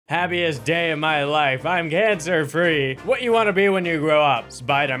Happiest day of my life. I'm cancer-free. What you want to be when you grow up?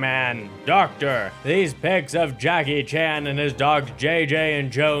 Spider-Man. Doctor. These pics of Jackie Chan and his dogs JJ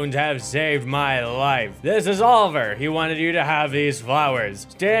and Jones have saved my life. This is Oliver. He wanted you to have these flowers.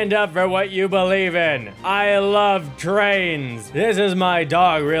 Stand up for what you believe in. I love trains. This is my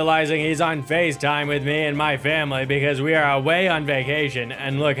dog realizing he's on FaceTime with me and my family because we are away on vacation,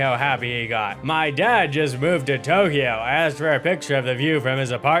 and look how happy he got. My dad just moved to Tokyo. I asked for a picture of the view from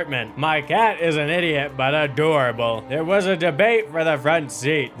his apartment. My cat is an idiot, but adorable. There was a debate for the front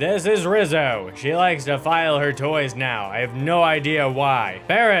seat. This is Rizzo. She likes to file her toys now. I have no idea why.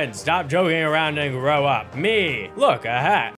 Parents, stop joking around and grow up. Me. Look, a hat.